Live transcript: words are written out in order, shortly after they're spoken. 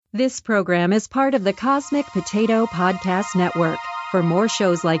This program is part of the Cosmic Potato Podcast Network. For more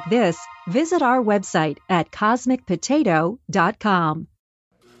shows like this, visit our website at cosmicpotato.com.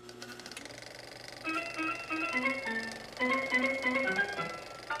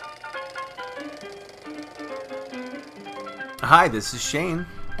 Hi, this is Shane.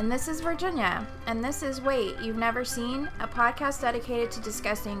 And this is Virginia. And this is Wait, You've Never Seen, a podcast dedicated to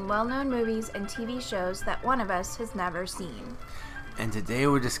discussing well-known movies and TV shows that one of us has never seen. And today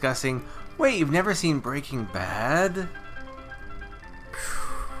we're discussing, wait, you've never seen Breaking Bad?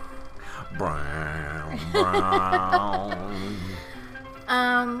 Brown, brown.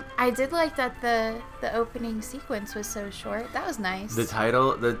 I did like that the opening sequence was so short. That was nice. The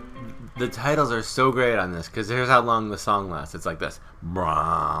titles are so great on this, because here's how long the song lasts. It's like this.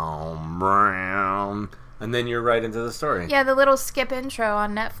 Brown, brown. And then you're right into the story. Yeah, the little skip intro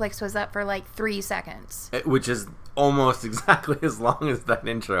on Netflix was up for like 3 seconds. Which is almost exactly as long as that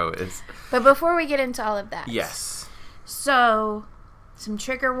intro is. But before we get into all of that. Yes. So, some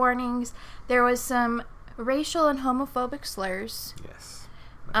trigger warnings. There was some racial and homophobic slurs. Yes.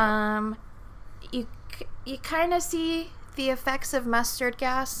 You kind of see the effects of mustard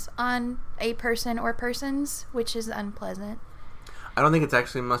gas on a person or persons, which is unpleasant. I don't think it's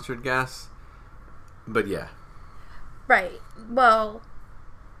actually mustard gas, but yeah. Right. Well,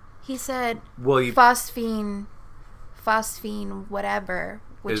 he said phosphine whatever,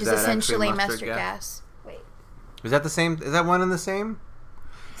 which is essentially mustard gas. Wait. Is that the same? Is that one and the same?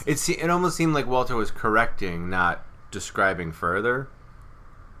 It almost seemed like Walter was correcting, not describing further.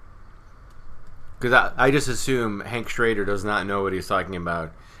 Because I just assume Hank Schrader does not know what he's talking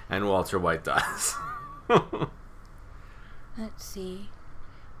about, and Walter White does. Let's see.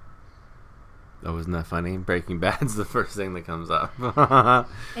 Oh, wasn't that funny? Breaking Bad's the first thing that comes up.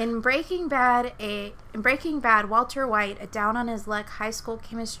 In Breaking Bad, Walter White, a down-on-his-luck high school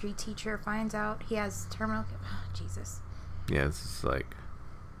chemistry teacher, finds out he has terminal... Oh, Jesus. Yeah, this is like...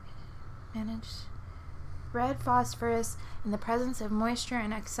 Managed. Red phosphorus in the presence of moisture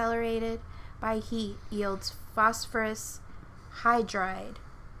and accelerated by heat yields phosphorus hydride.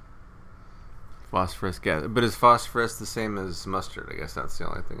 Phosphorus gas. But is phosphorus the same as mustard? I guess that's the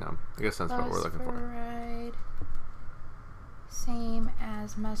only thing I guess that's what we're looking for. Phosphoride, same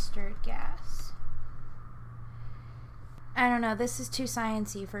as mustard gas. I don't know. This is too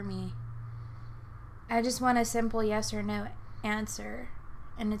sciencey for me. I just want a simple yes or no answer.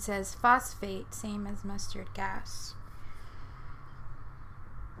 And it says phosphate, same as mustard gas.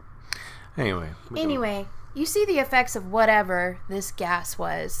 Anyway, you see the effects of whatever this gas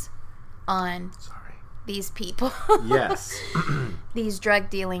was on these people. Yes. These drug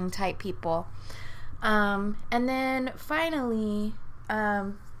dealing type people. And then finally,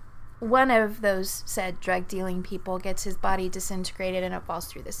 one of those said drug dealing people gets his body disintegrated and it falls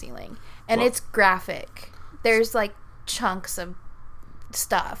through the ceiling. And it's graphic. There's like chunks of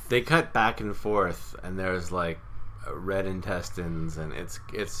stuff. They cut back and forth and there's like red intestines and it's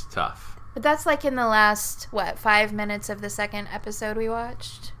tough. But that's like in the last 5 minutes of the second episode we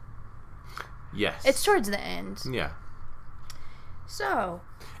watched. Yes. It's towards the end. Yeah. So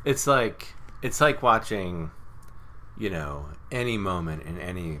it's like watching, any moment in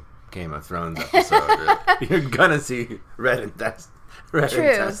any Game of Thrones episode. You're gonna see red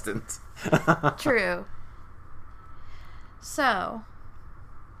intestines. True. So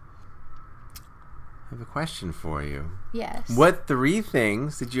I have a question for you. Yes. What 3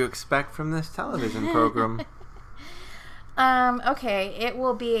 things did you expect from this television program? Okay, it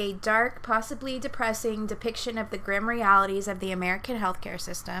will be a dark, possibly depressing depiction of the grim realities of the American healthcare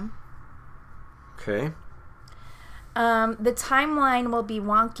system. Okay. The timeline will be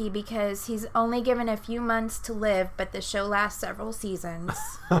wonky because he's only given a few months to live, but the show lasts several seasons.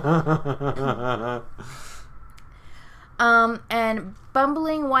 And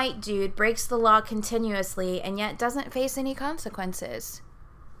bumbling white dude breaks the law continuously and yet doesn't face any consequences.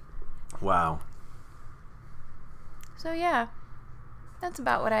 Wow. So yeah, that's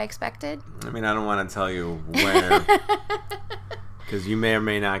about what I expected. I mean, I don't want to tell you where, because you may or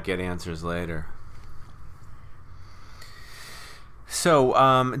may not get answers later.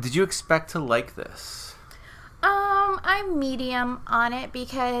 So, did you expect to like this? I'm medium on it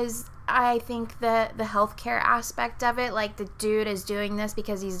because I think that the healthcare aspect of it, like the dude is doing this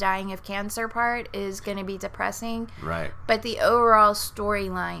because he's dying of cancer part, is going to be depressing. Right. But the overall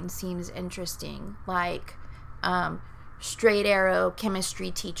storyline seems interesting. Like, straight arrow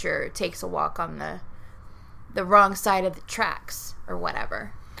chemistry teacher takes a walk on the wrong side of the tracks or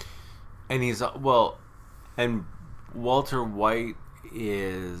whatever. And he's, and Walter White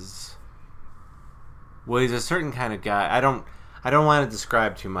is, he's a certain kind of guy. I don't want to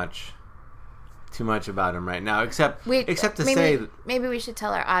describe too much about him right now, except to say that maybe we should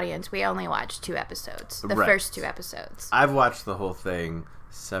tell our audience we only watched 2 episodes, the first 2 episodes. I've watched the whole thing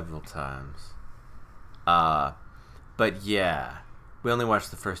several times, but yeah, we only watched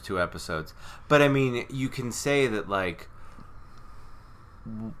the first 2 episodes. But I mean, you can say that like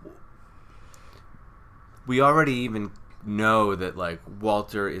we already even know that like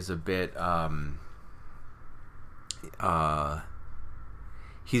Walter is a bit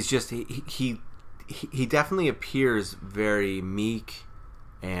he's just he definitely appears very meek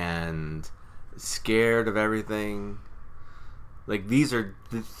and scared of everything. Like, these are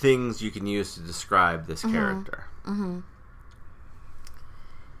the things you can use to describe this character.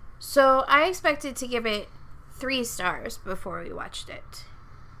 So I expected to give it 3 stars before we watched it.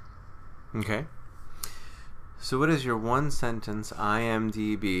 Okay. So what is your 1-sentence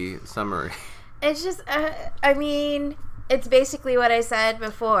IMDb summary? It's just, I mean, it's basically what I said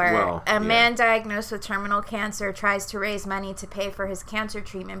before. A man diagnosed with terminal cancer tries to raise money to pay for his cancer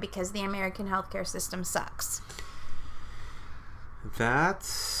treatment because the American healthcare system sucks. That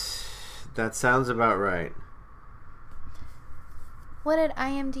sounds about right. What did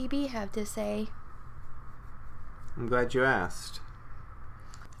IMDb have to say? I'm glad you asked.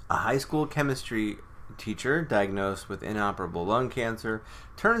 A high school chemistry teacher diagnosed with inoperable lung cancer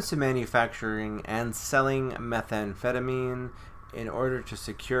turns to manufacturing and selling methamphetamine in order to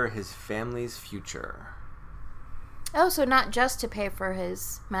secure his family's future. Oh, so not just to pay for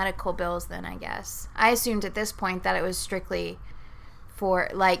his medical bills then, I guess. I assumed at this point that it was strictly for,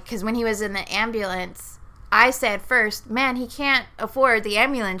 like, because when he was in the ambulance, I said first, man, he can't afford the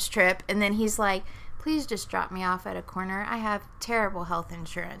ambulance trip. And then he's like, please just drop me off at a corner. I have terrible health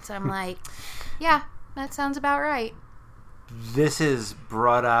insurance. I'm like, yeah, that sounds about right. This is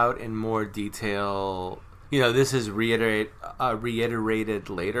brought out in more detail. You know, this is reiterated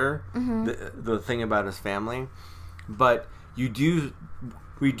later, the thing about his family. But we do,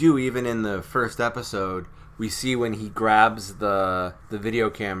 even in the first episode, we see when he grabs the video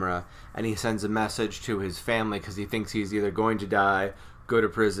camera and he sends a message to his family because he thinks he's either going to die, go to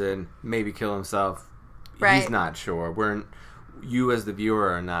prison, maybe kill himself. Right. He's not sure. You as the viewer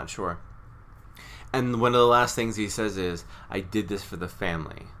are not sure. And one of the last things he says is, I did this for the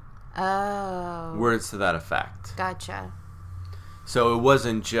family. Oh. Words to that effect. Gotcha. So it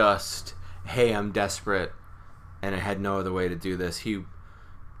wasn't just, hey, I'm desperate and I had no other way to do this. He,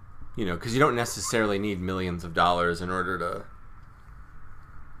 you know, because you don't necessarily need millions of dollars in order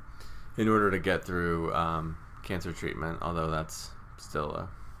to get through cancer treatment, although that's still a...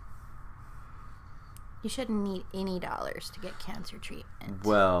 You shouldn't need any dollars to get cancer treatment.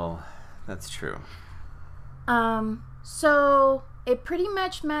 Well, that's true. So it pretty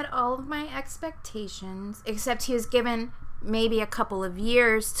much met all of my expectations, except he was given maybe a couple of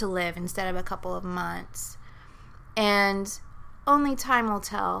years to live instead of a couple of months. And only time will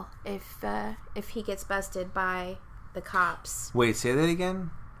tell if he gets busted by the cops. Wait, say that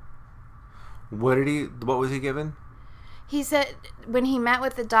again? What was he given? He said when he met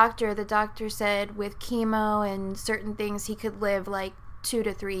with the doctor said with chemo and certain things he could live like 2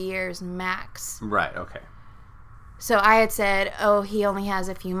 to 3 years max. Right, okay. So I had said, oh, he only has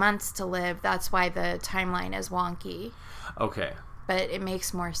a few months to live. That's why the timeline is wonky. Okay. But it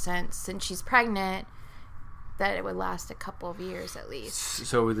makes more sense since she's pregnant that it would last a couple of years at least.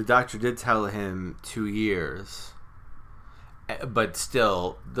 So the doctor did tell him 2 years. But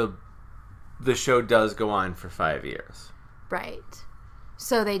still, the show does go on for 5 years. Right.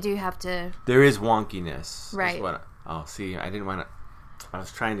 So they do have to... There is wonkiness. Right. I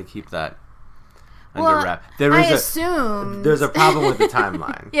was trying to keep that under wrap. I assumed... There's a problem with the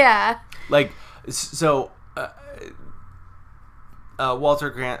timeline. Yeah. Like, so... Walter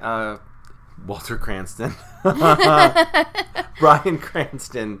Cranston... Bryan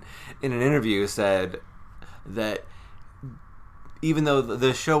Cranston, in an interview, said that even though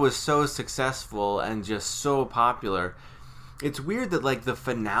the show was so successful and just so popular, it's weird that, like, the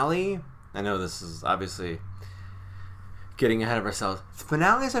finale... I know this is obviously getting ahead of ourselves.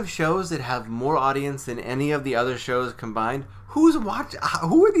 Finales of shows that have more audience than any of the other shows combined. Who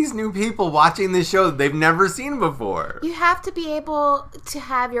are these new people watching this show that they've never seen before? You have to be able to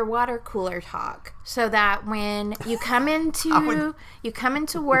have your water cooler talk so that when you come into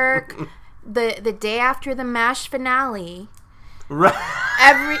work the day after the MASH finale, right.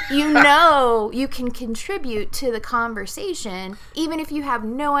 You can contribute to the conversation even if you have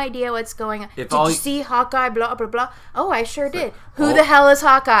no idea what's going on. Did you see Hawkeye? Blah blah blah. Oh, I sure did. Who the hell is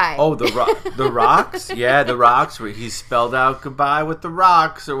Hawkeye? Oh, the Rocks. Yeah, the Rocks. Where he spelled out goodbye with the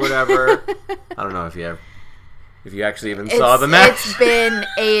Rocks or whatever. I don't know if you have. If you actually even saw the match. It's been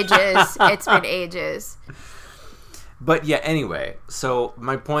ages. It's been ages. But yeah, anyway, so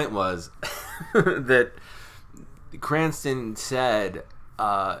my point was that Cranston said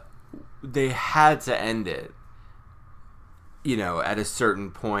they had to end it, at a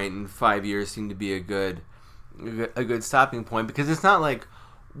certain point, and 5 years seemed to be a good stopping point, because it's not like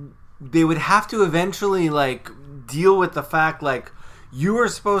they would have to eventually, deal with the fact, you were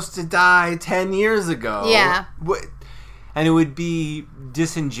supposed to die 10 years ago. Yeah. And it would be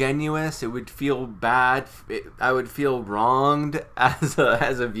disingenuous. It would feel bad. I would feel wronged as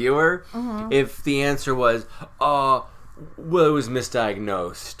a viewer if the answer was, well, it was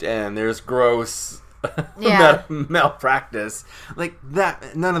misdiagnosed and there's gross malpractice.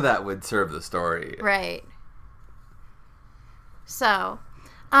 That. None of that would serve the story. Right. So,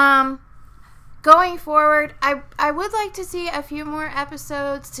 going forward, I would like to see a few more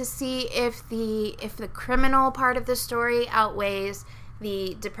episodes to see if the criminal part of the story outweighs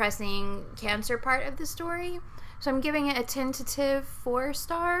the depressing cancer part of the story. So I'm giving it a tentative 4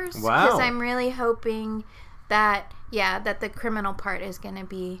 stars. Wow. Because I'm really hoping that the criminal part is going to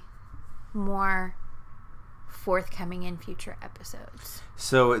be more forthcoming in future episodes.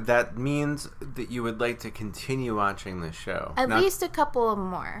 So that means that you would like to continue watching this show. At least a couple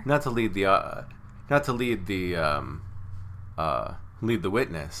more. Not to lead the lead the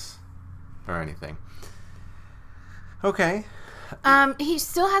witness or anything. Okay. He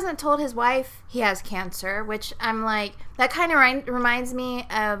still hasn't told his wife he has cancer, which I'm like, that kind of reminds me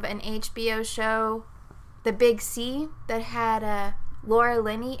of an HBO show, The Big C, that had Laura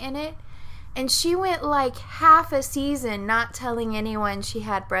Linney in it. And she went half a season not telling anyone she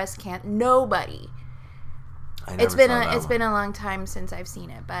had breast cancer. Nobody. It's been a long time since I've seen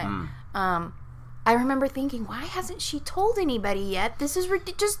it, but I remember thinking, why hasn't she told anybody yet? This is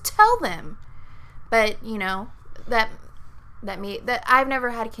ridiculous. Just tell them. But that I've never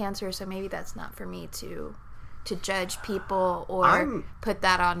had cancer, so maybe that's not for me to judge people or put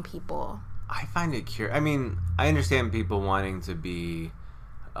that on people. I find it curious. I mean, I understand people wanting to be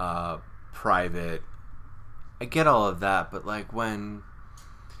private. I get all of that, but when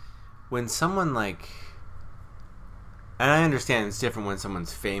someone and I understand it's different when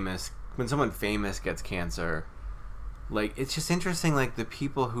someone's famous. When someone famous gets cancer, it's just interesting. The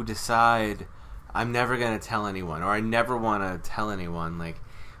people who decide, I'm never gonna tell anyone, or I never want to tell anyone.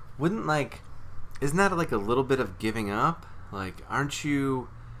 Isn't that a little bit of giving up? Aren't you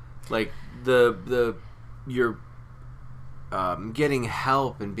you're getting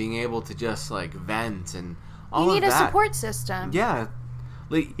help and being able to just vent and all of that. You need a support system. Yeah,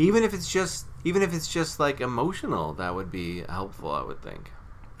 even if it's just emotional, that would be helpful, I would think.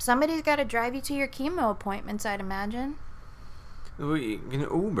 Somebody's got to drive you to your chemo appointments, I'd imagine. Well, you can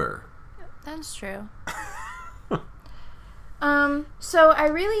Uber. That's true. So I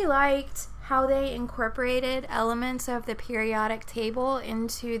really liked how they incorporated elements of the periodic table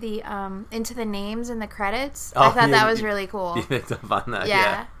into the names and the credits. I thought that was really cool. You picked up on that,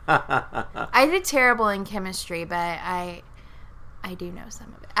 yeah. I did terrible in chemistry, but I do know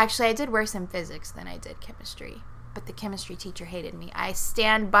some of it. Actually, I did worse in physics than I did chemistry. But the chemistry teacher hated me. I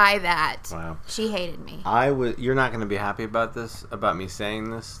stand by that. Wow. She hated me. You're not going to be happy about me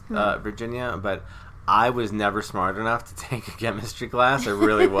saying this, Virginia, but I was never smart enough to take a chemistry class. I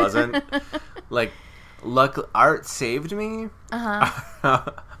really wasn't. Luckily, art saved me.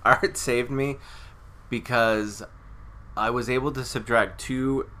 Art saved me because I was able to subtract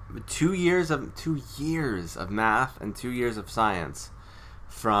two years of math and 2 years of science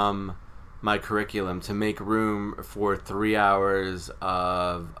from my curriculum to make room for 3 hours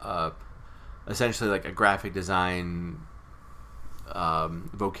of essentially a graphic design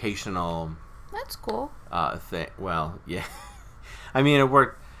vocational. That's cool. Thing. Well, yeah. I mean, it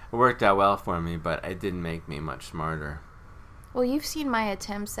worked out well for me, but it didn't make me much smarter. Well, you've seen my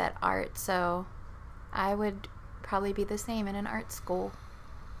attempts at art, so I would probably be the same in an art school.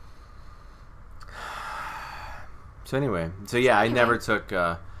 So anyway, I never took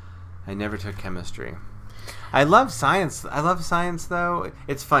chemistry. I love science. I love science, though.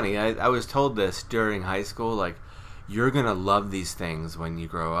 It's funny. I was told this during high school, you're going to love these things when you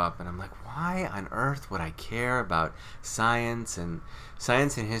grow up. And I'm like, why on earth would I care about science and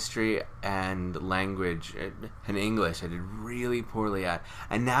history and language and English? I did really poorly at.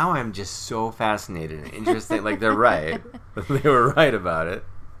 And now I'm just so fascinated and interested. They're right. They were right about it.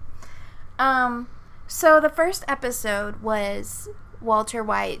 So the first episode was Walter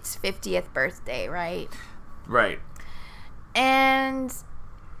White's 50th birthday, right? Right. And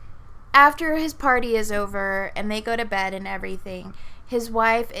after his party is over and they go to bed and everything, his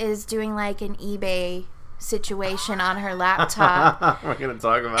wife is doing an eBay situation on her laptop. We're gonna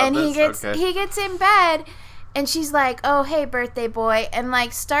talk about And this. he gets in bed, and she's like, "Oh, hey, birthday boy," and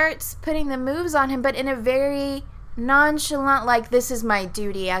like starts putting the moves on him, but in a very nonchalant, like, this is my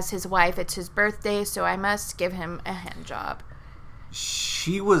duty as his wife. It's his birthday, so I must give him a hand job.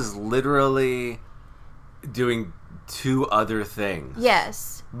 She was literally doing two other things.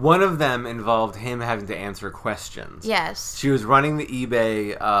 Yes. One of them involved him having to answer questions. Yes. She was running the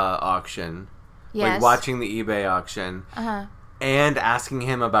eBay auction. Yes. Like watching the eBay auction. Uh-huh. And asking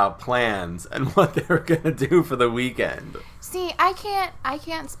him about plans and what they were going to do for the weekend. See, I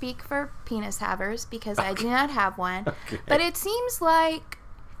can't speak for penis havers because I do not have one. Okay. But it seems like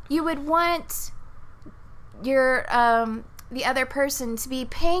you would want your the other person to be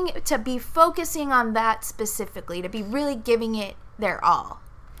focusing on that specifically, to be really giving it their all.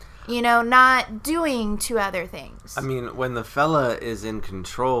 You know, not doing two other things. I mean, when the fella is in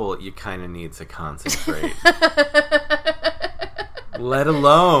control, you kind of need to concentrate. Let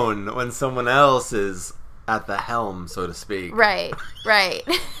alone when someone else is at the helm, so to speak. Right.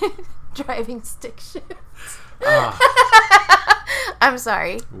 Driving stick shift. I'm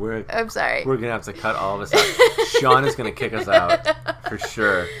sorry. I'm sorry. We're going to have to cut all of this out. Sean is going to kick us out, for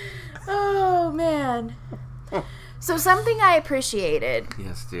sure. Oh, man. So something I appreciated.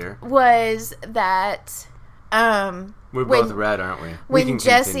 Yes, dear. Was that... We're both red, aren't we? When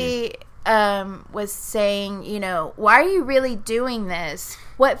Jesse was saying, you know, why are you really doing this?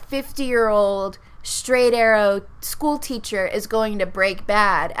 What 50-year-old straight arrow school teacher is going to break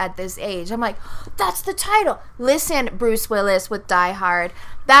bad at this age? I'm like, that's the title. Listen, Bruce Willis with Die Hard.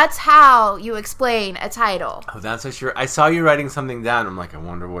 That's how you explain a title. Oh, that's for sure. I saw you writing something down. I'm like, I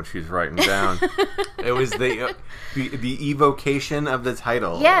wonder what she's writing down. It was the evocation of the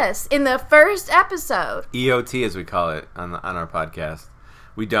title. Yes, in the first episode. EOT, as we call it on our podcast.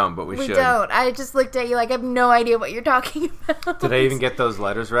 We don't, but we should. We don't. I just looked at you like I have no idea what you're talking about. Did I even get those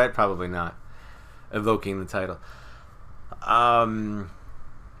letters right? Probably not. Evoking the title.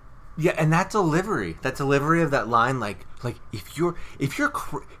 Yeah, and that delivery of that line, like if you're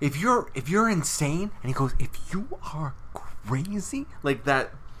insane, and he goes, if you are crazy, like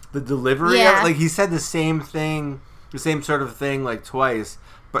that, the delivery, yeah. Like he said the same thing, the same sort of thing, like twice,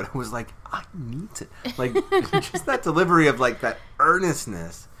 but it was like, I need to, like, just that delivery of like that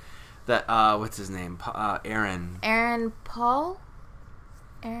earnestness, that what's his name, Aaron Paul.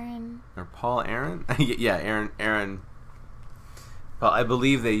 Yeah, Aaron. Well, I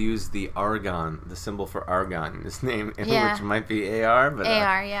believe they used the argon, the symbol for argon in his name, yeah. which might be AR, but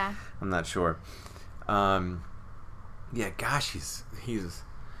AR, yeah. I'm not sure. Yeah, gosh, he's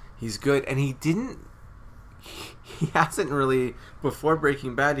good, and he hasn't really, before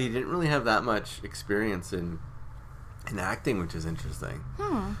Breaking Bad, he didn't really have that much experience in acting, which is interesting.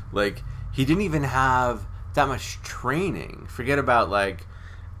 Like, he didn't even have that much training. Forget about like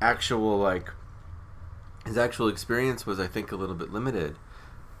actual, like, his actual experience was, I think, a little bit limited.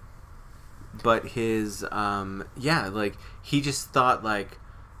 But his, like, he just thought, like,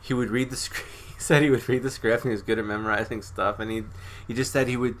 he would read the script. He said he would read the script, and he was good at memorizing stuff. And he just said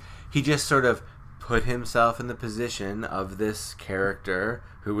he just sort of put himself in the position of this character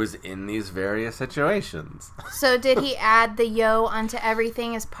who was in these various situations. So did he add the yo onto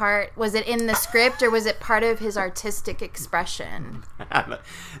everything as part, was it in the script, or was it part of his artistic expression?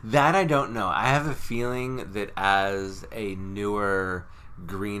 That I don't know. I have a feeling that as a newer,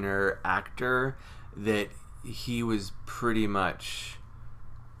 greener actor, that he was pretty much,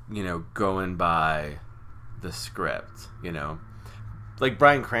 you know, going by the script, you know. Like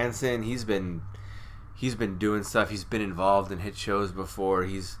Bryan Cranston, he's been doing stuff. He's been involved in hit shows before.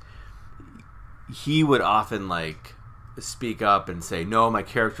 He would often, like, speak up and say, no, my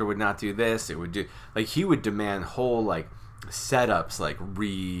character would not do this. It would do, like, he would demand whole, like, setups, like,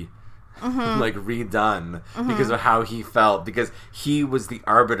 redone because of how he felt, because he was the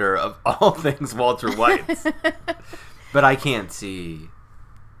arbiter of all things Walter White. But I can't see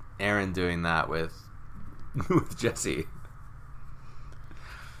Aaron doing that with Jesse.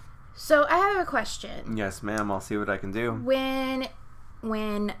 So I have a question. Yes, ma'am. I'll see what I can do.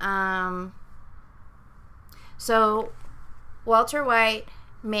 So Walter White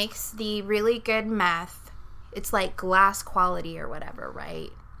makes the really good meth. It's like glass quality or whatever,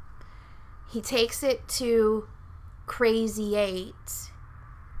 right? He takes it to Crazy 8.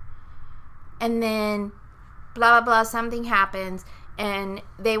 And then blah, blah, blah, something happens. And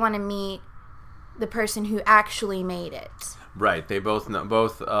they want to meet the person who actually made it. Right. They both know.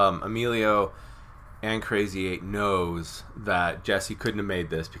 Both Emilio and Crazy 8 knows that Jesse couldn't have made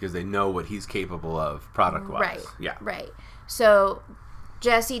this because they know what he's capable of product-wise. Right. Yeah. Right. So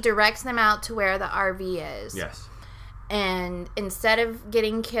Jesse directs them out to where the RV is. Yes. And instead of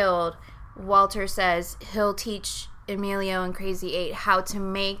getting killed, Walter says he'll teach Emilio and Crazy 8 how to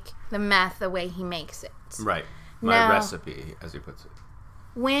make the meth the way he makes it. Right. My recipe, as he puts it.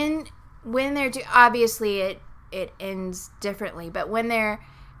 When they're obviously it ends differently, but when they're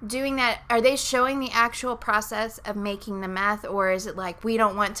doing that, are they showing the actual process of making the meth, or is it like, we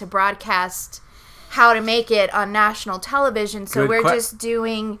don't want to broadcast how to make it on national television, so we're just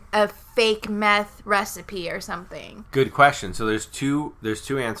doing a fake meth recipe or something? Good question. So there's two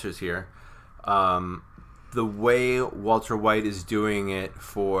answers here. The way Walter White is doing it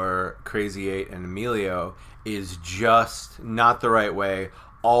for Crazy 8 and Emilio is just not the right way.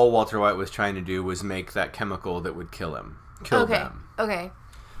 All Walter White was trying to do was make that chemical that would kill them. Okay.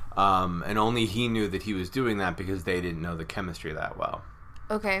 And only he knew that he was doing that because they didn't know the chemistry that well.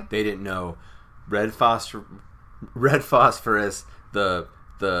 Okay. They didn't know red phosphorus, the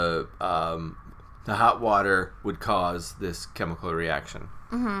hot water would cause this chemical reaction.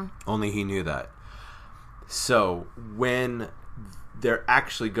 Mm-hmm. Only he knew that. So when they're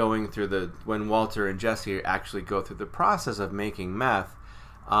actually going through when Walter and Jesse actually go through the process of making meth,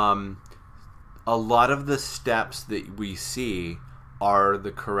 a lot of the steps that we see are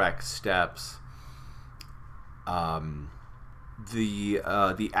the correct steps.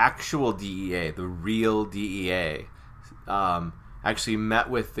 The actual DEA, the real DEA, actually met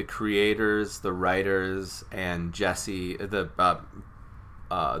with the creators, the writers, and Jesse, the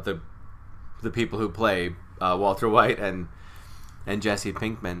people who play Walter White and Jesse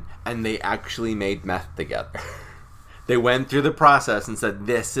Pinkman, and they actually made meth together. They went through the process and said,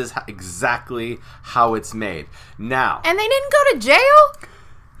 this is exactly how it's made. Now... And they didn't go to jail?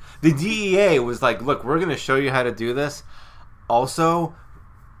 The DEA was like, look, we're going to show you how to do this. Also,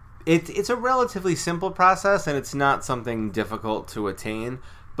 it's a relatively simple process, and it's not something difficult to attain,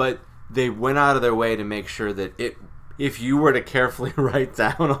 but they went out of their way to make sure that if you were to carefully write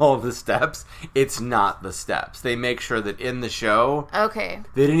down all of the steps, it's not the steps. They make sure that in the show... Okay.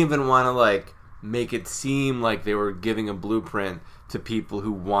 They didn't even want to, make it seem like they were giving a blueprint to people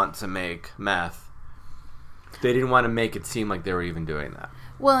who want to make meth. They didn't want to make it seem like they were even doing that.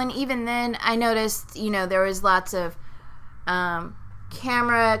 Well, and even then, I noticed, there was lots of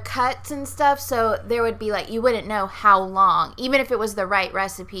camera cuts and stuff, so there would be, you wouldn't know how long. Even if it was the right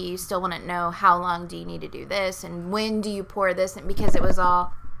recipe, you still wouldn't know how long do you need to do this, and when do you pour this, and because it was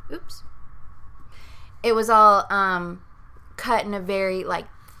all... Oops. It was all cut in a very,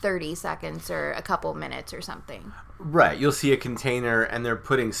 30 seconds or a couple minutes or something. Right. You'll see a container and they're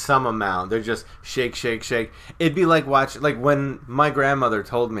putting some amount. They're just shake, shake, shake. It'd be like when my grandmother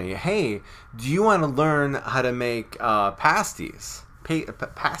told me, hey, do you want to learn how to make pasties?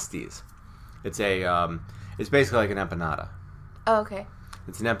 Pasties. It's basically like an empanada. Oh, okay.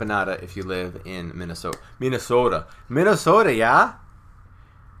 It's an empanada if you live in Minnesota. Minnesota, yeah?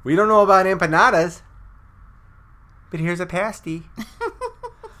 We don't know about empanadas. But here's a pasty.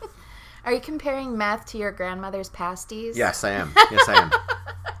 Are you comparing meth to your grandmother's pasties? Yes, I am.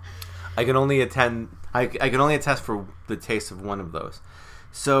 I can only attest for the taste of one of those.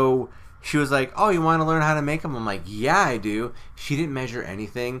 So she was like, "Oh, you want to learn how to make them?" I'm like, "Yeah, I do." She didn't measure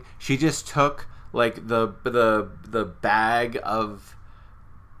anything. She just took the bag of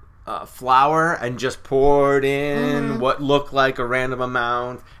flour and just poured in what looked like a random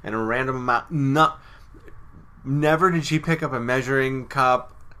amount and a random amount. Never did she pick up a measuring cup.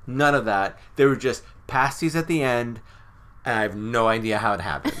 None of that. They were just pasties at the end, and I have no idea how it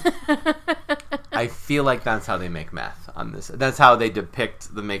happened. I feel like that's how they make meth on this. That's how they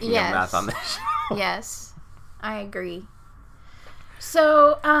depict the making of meth on this show. Yes, I agree.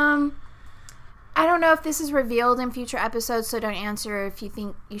 So, I don't know if this is revealed in future episodes, so don't answer if you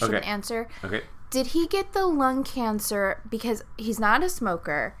think you shouldn't answer. Okay. Did he get the lung cancer because he's not a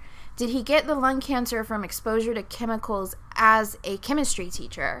smoker? Did he get the lung cancer from exposure to chemicals as a chemistry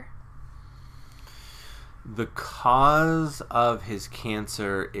teacher? The cause of his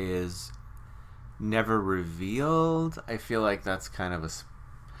cancer is never revealed. I feel like that's kind of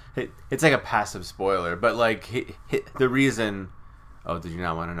it's like a passive spoiler, but the reason... Oh, did you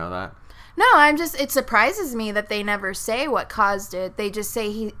not want to know that? No, it surprises me that they never say what caused it. They just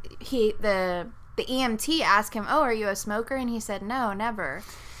say the EMT asked him, "Oh, are you a smoker?" And he said, "No, never."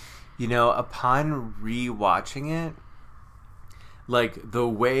 Upon rewatching it, the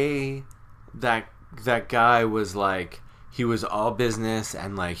way that guy was he was all business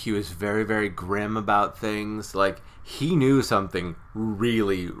and he was very, very grim about things. He knew something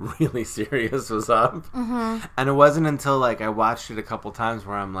really, really serious was up. Mm-hmm. And it wasn't until I watched it a couple times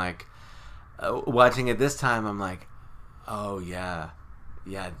where I'm watching it this time, I'm like, oh yeah,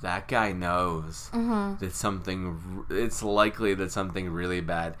 yeah, that guy knows that something, it's likely that something really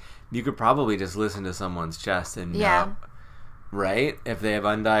bad. You could probably just listen to someone's chest and know, right? If they have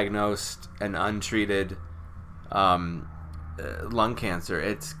undiagnosed and untreated lung cancer,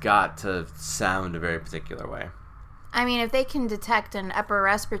 it's got to sound a very particular way. I mean, if they can detect an upper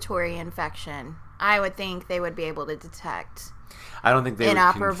respiratory infection, I would think they would be able to detect I don't think they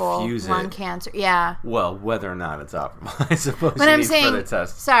inoperable would confuse lung it. cancer. Yeah. Well, whether or not it's operable, I suppose. But you I'm need saying, further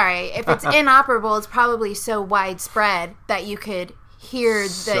tests. sorry, if it's inoperable, it's probably so widespread that you could hear the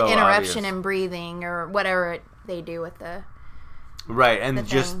So interruption obvious. in breathing or whatever they do with the Right, and the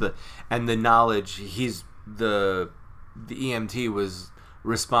just thing. the knowledge. The EMT was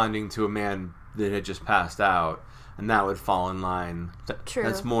responding to a man that had just passed out, and that would fall in line. True.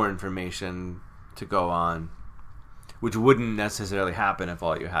 That's more information to go on, which wouldn't necessarily happen if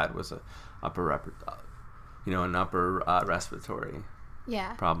all you had was an upper respiratory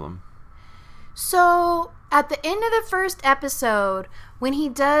yeah. problem. So at the end of the first episode, when he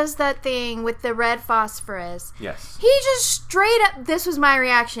does that thing with the red phosphorus, Yes. he just straight up, this was my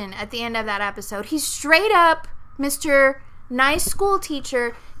reaction at the end of that episode, he straight up, Mr. Nice School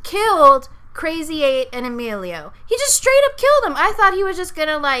Teacher, killed Crazy 8 and Emilio. He just straight up killed him. I thought he was just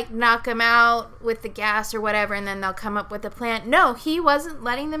gonna like knock him out with the gas or whatever and then they'll come up with a plan. No, he wasn't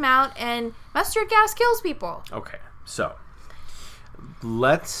letting them out, and mustard gas kills people. Okay, so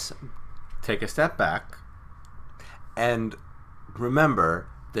let's take a step back and remember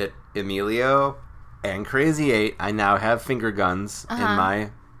that Emilio and Crazy 8, I now have finger guns in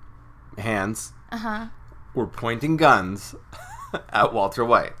my hands, were pointing guns at Walter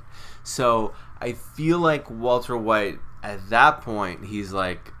White. So I feel like Walter White, at that point, he's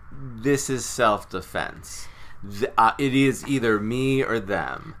like, this is self-defense. It is either me or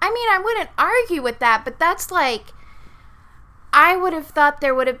them. I mean, I wouldn't argue with that, but that's like, I would have thought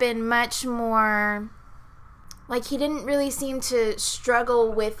there would have been much more, like, he didn't really seem to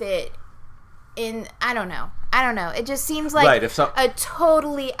struggle with it in, I don't know. It just seems like Right, if so- a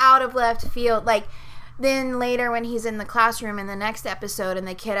totally out of left field. Like, then later when he's in the classroom in the next episode and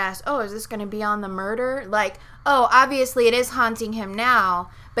the kid asks, oh, is this going to be on the murder? Like, oh, obviously it is haunting him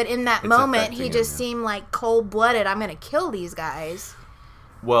now, but in that It's moment affecting he him, just yeah. seemed like cold-blooded. I'm going to kill these guys,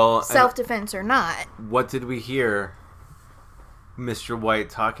 Well, self-defense or not. what did we hear Mr.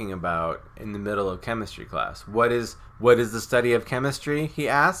 White talking about in the middle of chemistry class? What is the study of chemistry, he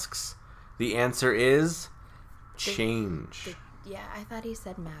asks? The answer is change. Yeah, I thought he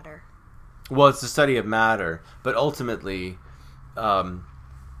said matter. Well, it's the study of matter, but ultimately,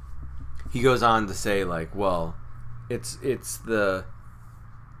 he goes on to say, like, well, it's the...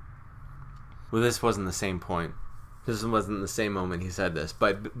 Well, this wasn't the same point. This wasn't the same moment he said this,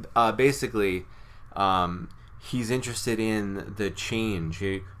 but basically, he's interested in the change.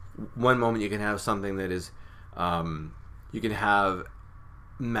 One moment you can have something that is, you can have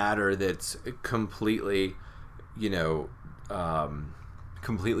matter that's completely,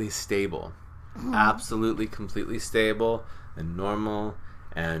 completely stable. Absolutely completely stable and normal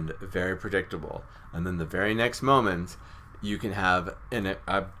and very predictable. And then the very next moment, you can have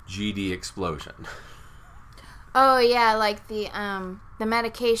a GD explosion. Oh yeah, like the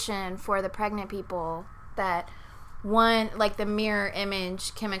medication for the pregnant people, that one, like the mirror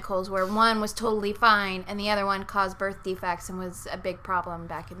image chemicals, where one was totally fine and the other one caused birth defects and was a big problem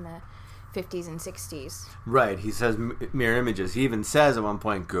back in the 50s and 60s. Right. He says mirror images. He even says at one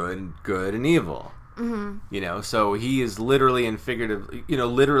point good and evil. Mm-hmm. So he is literally and figuratively,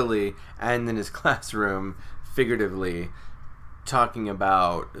 literally and in his classroom figuratively talking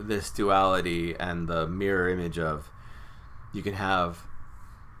about this duality and the mirror image of you can have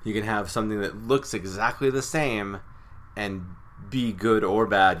something that looks exactly the same and be good or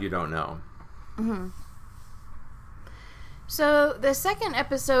bad, you don't know. Mm-hmm. So the second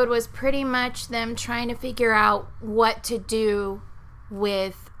episode was pretty much them trying to figure out what to do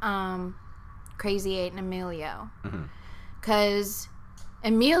with Crazy 8 and Emilio. Because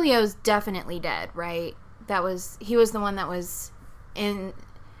Emilio's definitely dead, right? He was the one that was in...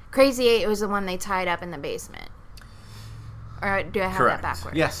 Crazy 8 was the one they tied up in the basement. Or do I have Correct. that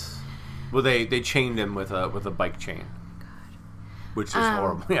backwards? Yes. Well, they chained him with a bike chain. Which is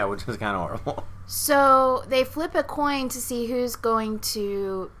horrible. Yeah, which is kind of horrible. So they flip a coin to see who's going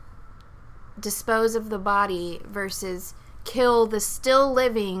to dispose of the body versus kill the still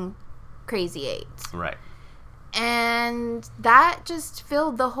living Crazy 8. Right. And that just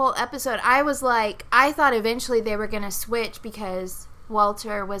filled the whole episode. I was like, I thought eventually they were going to switch because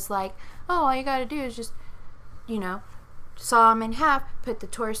Walter was like, oh, all you got to do is just, saw him in half, put the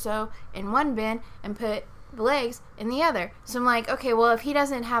torso in one bin, and put the legs in the other. So I'm like, okay, well, if he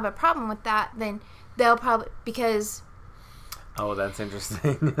doesn't have a problem with that, then they'll probably, because... Oh, that's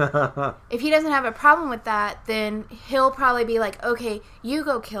interesting. If he doesn't have a problem with that, then he'll probably be like, okay, you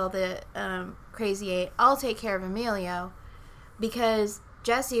go kill the Crazy 8. I'll take care of Emilio. Because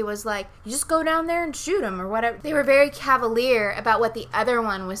Jesse was like, you just go down there and shoot him or whatever. They were very cavalier about what the other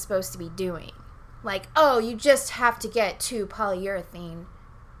one was supposed to be doing. Like, oh, you just have to get 2 polyurethane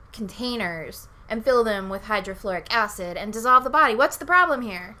containers and fill them with hydrofluoric acid and dissolve the body. What's the problem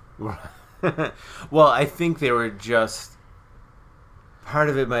here? Well, I think they were just... Part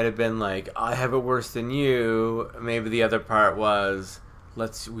of it might have been like, I have it worse than you. Maybe the other part was,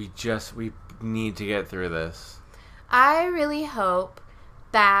 we need to get through this. I really hope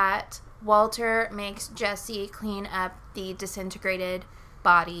that Walter makes Jesse clean up the disintegrated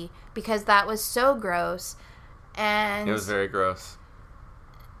body, because that was so gross. And it was very gross.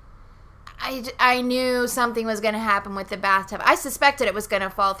 I knew something was going to happen with the bathtub. I suspected it was going to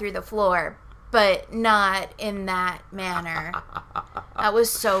fall through the floor, but not in that manner. That was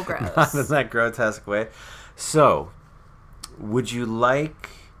so gross. Not in that grotesque way. So, would you like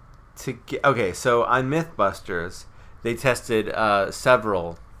to get... Okay, so on Mythbusters, they tested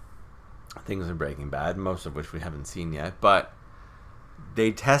several things in Breaking Bad, most of which we haven't seen yet, but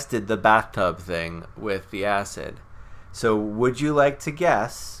they tested the bathtub thing with the acid. So, would you like to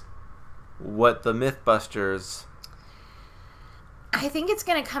guess what the Mythbusters... I think it's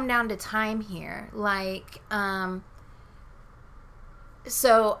going to come down to time here. Like,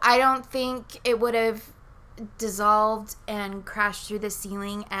 so I don't think it would have dissolved and crashed through the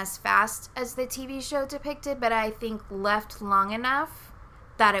ceiling as fast as the TV show depicted, but I think left long enough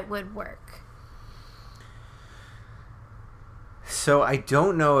that it would work. So I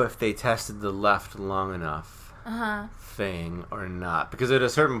don't know if they tested the left long enough thing or not, because at a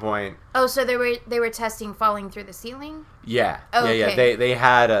certain point... Oh, so they were testing falling through the ceiling? Yeah. Oh, yeah, okay. yeah. They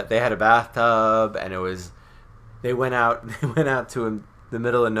had a bathtub, and it was... They went out to the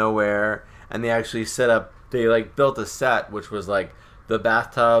middle of nowhere, and they actually set up... They, like, built a set, which was, like, the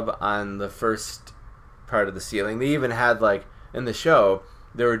bathtub on the first part of the ceiling. They even had, like, in the show,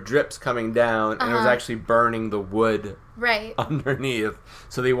 there were drips coming down, and it was actually burning the wood underneath.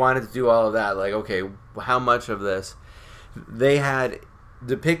 So they wanted to do all of that. Like, okay, how much of this? They had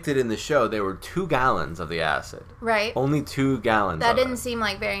depicted in the show, there were 2 gallons of the acid. Right. Only 2 gallons. That didn't seem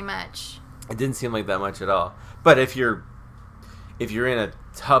like very much. It didn't seem like that much at all. But if you're in a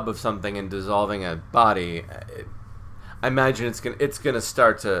tub of something and dissolving a body, I imagine it's gonna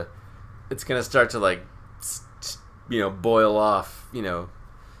start to like, boil off,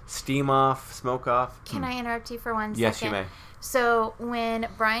 steam off, smoke off. Can I interrupt you for 1 second? Yes, you may. So when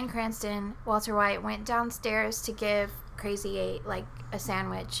Bryan Cranston, Walter White, went downstairs to give Crazy 8 like a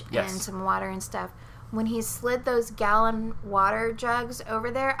sandwich and some water and stuff, when he slid those gallon water jugs over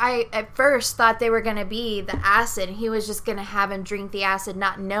there, I at first thought they were going to be the acid. He was just going to have him drink the acid,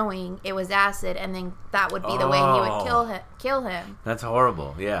 not knowing it was acid, and then that would be the way he would kill him. That's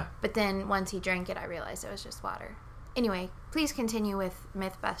horrible, yeah. But then once he drank it, I realized it was just water. Anyway, please continue with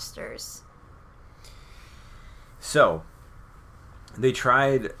Mythbusters. So, they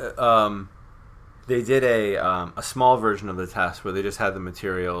tried... They did a small version of the test where they just had the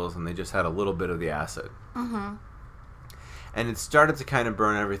materials and they just had a little bit of the acid. Mm-hmm. And it started to kind of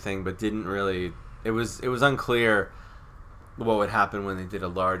burn everything, but didn't really... It was unclear what would happen when they did a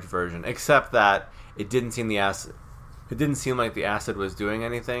large version, except that it didn't seem like the acid was doing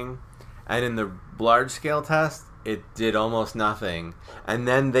anything. And in the large-scale test, it did almost nothing. And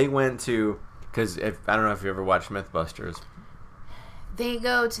then they went to... Because I don't know if you ever watched Mythbusters. They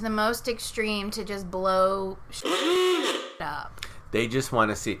go to the most extreme to just blow up. They just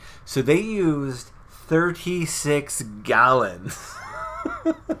want to see. So they used 36 gallons.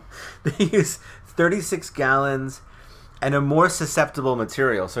 They used 36 gallons and a more susceptible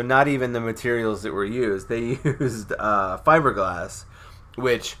material. So not even the materials that were used. They used fiberglass,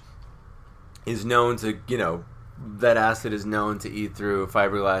 which is known to, that acid is known to eat through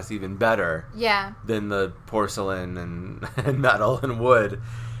fiberglass even better than the porcelain and metal and wood.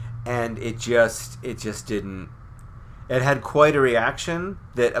 And it just didn't... It had quite a reaction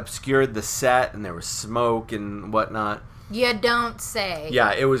that obscured the set, and there was smoke and whatnot. You don't say.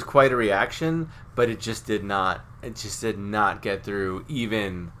 Yeah, it was quite a reaction, but it just did not get through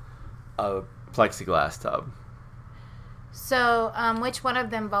even a plexiglass tub. So, which one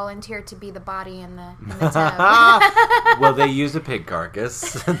of them volunteered to be the body in the tub? Well, they used a pig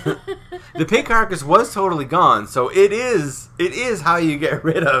carcass. The pig carcass was totally gone, so it is how you get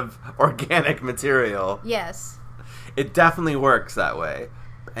rid of organic material. Yes. It definitely works that way,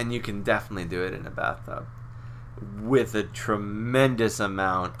 and you can definitely do it in a bathtub. with a tremendous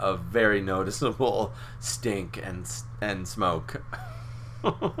amount of very noticeable stink and smoke.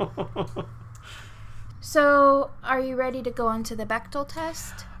 So, are you ready to go on to the Bechdel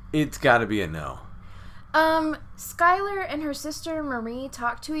test? It's got to be a no. Skylar and her sister Marie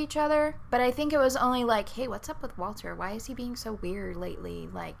talked to each other, but I think it was only like, hey, what's up with Walter? Why is he being so weird lately?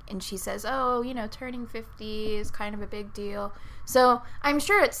 Like, and she says, oh, turning 50 is kind of a big deal. So I'm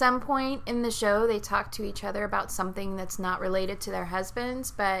sure at some point in the show they talk to each other about something that's not related to their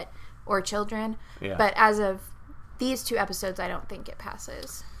husbands, or children. Yeah. But as of these 2 episodes, I don't think it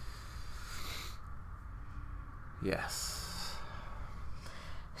passes. Yes.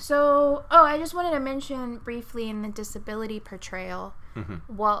 So, I just wanted to mention briefly in the disability portrayal,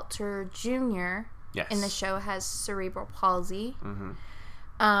 Walter Jr. in the show has cerebral palsy.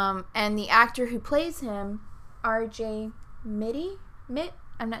 Mm-hmm. And the actor who plays him, R.J. Mitt,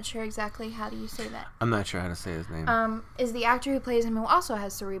 I'm not sure exactly how do you say that. I'm not sure how to say his name. Is the actor who plays him who also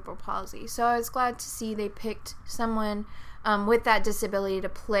has cerebral palsy. So I was glad to see they picked someone with that disability to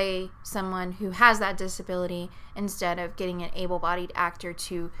play someone who has that disability instead of getting an able-bodied actor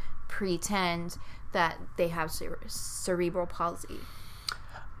to pretend that they have cerebral palsy.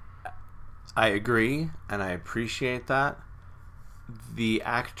 I agree, and I appreciate that. The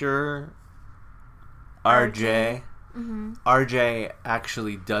actor, RJ, RJ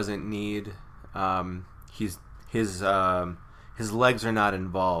actually doesn't need. His legs are not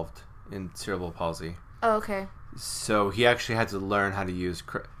involved in cerebral palsy. Oh, okay. So he actually had to learn how to use.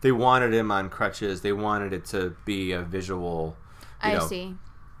 They wanted him on crutches. They wanted it to be a visual. I see.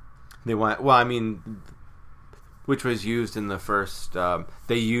 They want. Well, I mean, which was used in the first.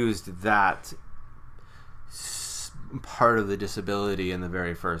 They used that part of the disability in the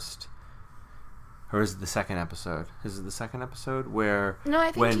very first. Or is it the second episode? Is it the second episode where? No,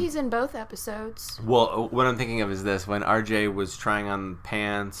 I think he's in both episodes. Well, what I'm thinking of is this: when RJ was trying on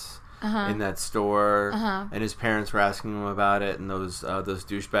pants. In that store, and his parents were asking him about it, and those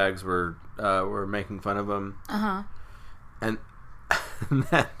douchebags were making fun of him. And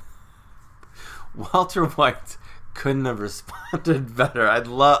then Walter White couldn't have responded better. I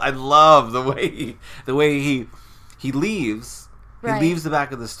love the way he leaves. Right. He leaves the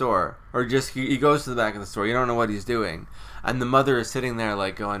back of the store, or just he goes to the back of the store. You don't know what he's doing, and the mother is sitting there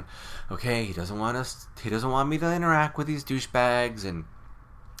like going, "Okay, he doesn't want me to interact with these douchebags," and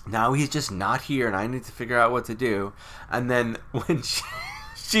now he's just not here, and I need to figure out what to do. And then when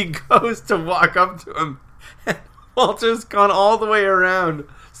she goes to walk up to him, and Walter's gone all the way around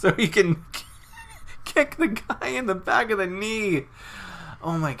so he can kick the guy in the back of the knee.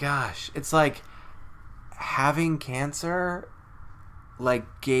 Oh my gosh. It's like having cancer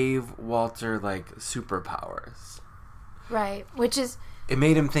gave Walter superpowers. Right, which is... It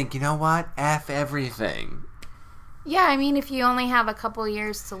made him think, you know what? F everything. Yeah, I mean, if you only have a couple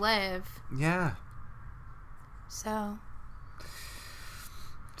years to live. Yeah. So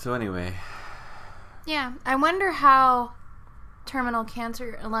anyway. Yeah, I wonder how terminal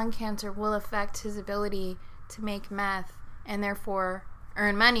cancer, lung cancer, will affect his ability to make meth and therefore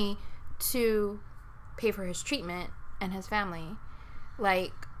earn money to pay for his treatment and his family.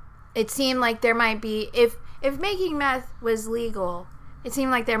 It seemed like there might be, if making meth was legal, it seemed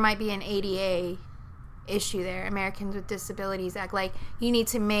like there might be an ADA issue there, Americans with Disabilities Act. You need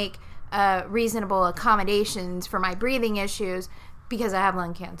to make reasonable accommodations for my breathing issues because I have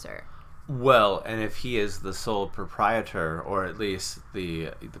lung cancer. Well, and if he is the sole proprietor, or at least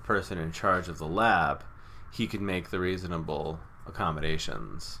the person in charge of the lab, he could make the reasonable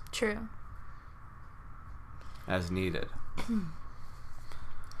accommodations. True. As needed.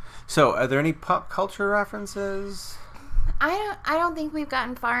 So, are there any pop culture references? I don't think we've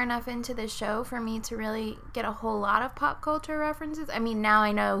gotten far enough into the show for me to really get a whole lot of pop culture references. I mean, now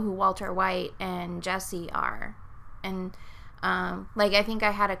I know who Walter White and Jesse are. And, I think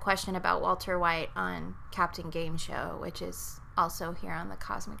I had a question about Walter White on Captain Game Show, which is also here on the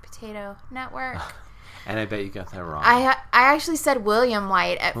Cosmic Potato Network. And I bet you got that wrong. I actually said William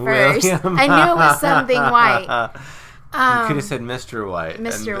White at first. I knew it was something White. You could have said Mr. White.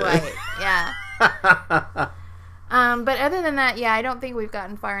 Mr. White, yeah. But other than that, yeah, I don't think we've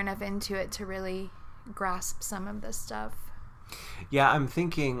gotten far enough into it to really grasp some of this stuff. Yeah, I'm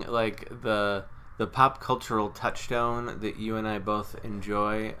thinking the pop cultural touchstone that you and I both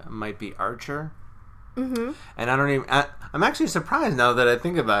enjoy might be Archer. Mm-hmm. And I'm actually surprised now that I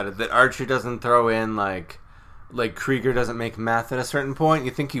think about it that Archer doesn't throw in like Krieger doesn't make meth at a certain point.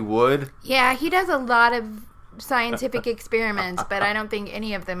 You think he would? Yeah, he does a lot of scientific experiments, but I don't think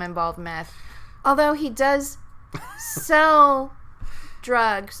any of them involve meth. Although he does sell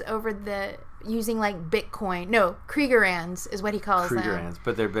drugs over the using like Bitcoin. No, Kriegerrands is what he calls them. Kriegerrands,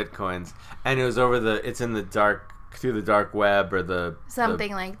 but they're Bitcoins. And it was it's in the dark, through the dark web or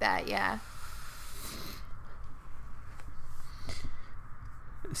something like that, yeah.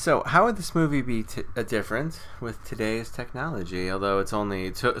 So, how would this movie be different with today's technology? Although it's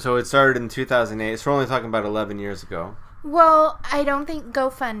only... So it started in 2008, so we're only talking about 11 years ago. Well, I don't think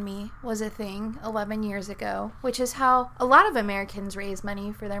GoFundMe was a thing 11 years ago, which is how a lot of Americans raise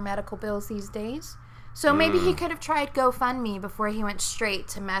money for their medical bills these days. So maybe he could have tried GoFundMe before he went straight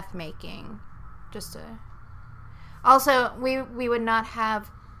to meth making. Also, we would not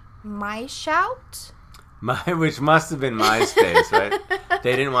have MyShout. Which must have been MySpace, right?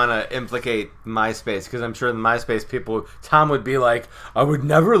 They didn't want to implicate MySpace, because I'm sure the MySpace people, Tom would be like, I would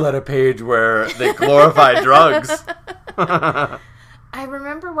never let a page where they glorify drugs. I can't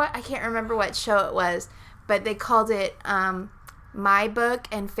remember what show it was, but they called it My Book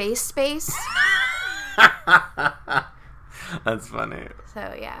and Face Space. That's funny.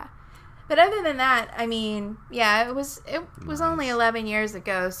 So, yeah. But other than that, I mean, yeah, it was nice. Only 11 years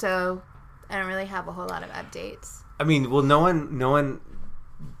ago, so I don't really have a whole lot of updates. I mean, well, no one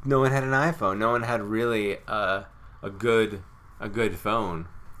had an iPhone. No one had really a good phone.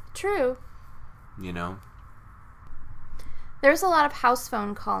 True. You know. There's a lot of house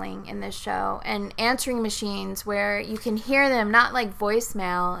phone calling in this show and answering machines where you can hear them, not like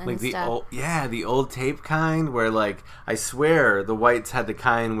voicemail and like stuff. The old tape kind where, like, I swear the whites had the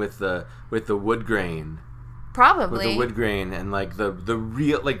kind with the wood grain. Probably. With the wood grain and like the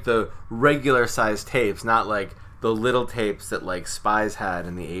real, like the regular size tapes, not like the little tapes that like spies had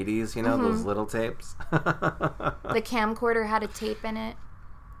in the 80s, you know, those little tapes. The camcorder had a tape in it.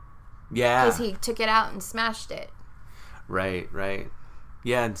 Yeah. Because he took it out and smashed it. Right.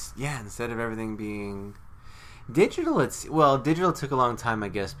 Yeah, instead of everything being digital, digital took a long time, I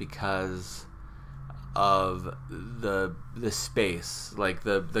guess, because of the space, like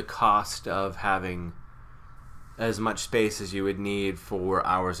the cost of having as much space as you would need for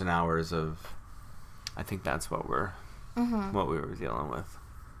hours and hours of. I think that's what we were dealing with.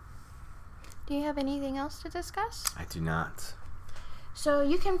 Do you have anything else to discuss? I do not. So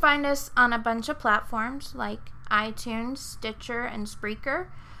you can find us on a bunch of platforms like iTunes, Stitcher, and Spreaker.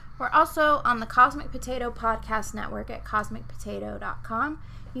 We're also on the Cosmic Potato Podcast Network at cosmicpotato.com.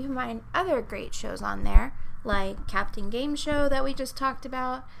 You can find other great shows on there, like Captain Game Show that we just talked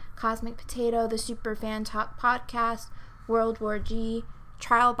about, Cosmic Potato, the Super Fan Talk Podcast, World War G,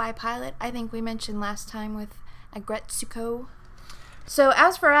 Trial by Pilot, I think we mentioned last time with Agretsuko. So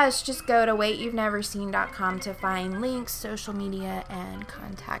as for us, just go to waityou'veneverseen.com to find links, social media, and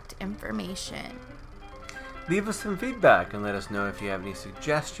contact information. Leave us some feedback and let us know if you have any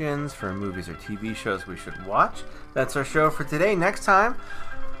suggestions for movies or TV shows we should watch. That's our show for today. Next time,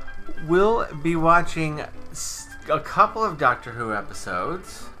 we'll be watching a couple of Doctor Who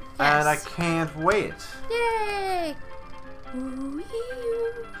episodes. Yes. And I can't wait. Yay!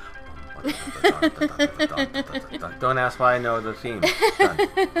 Don't ask why I know the theme.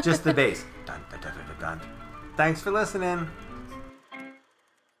 Just the bass. Thanks for listening.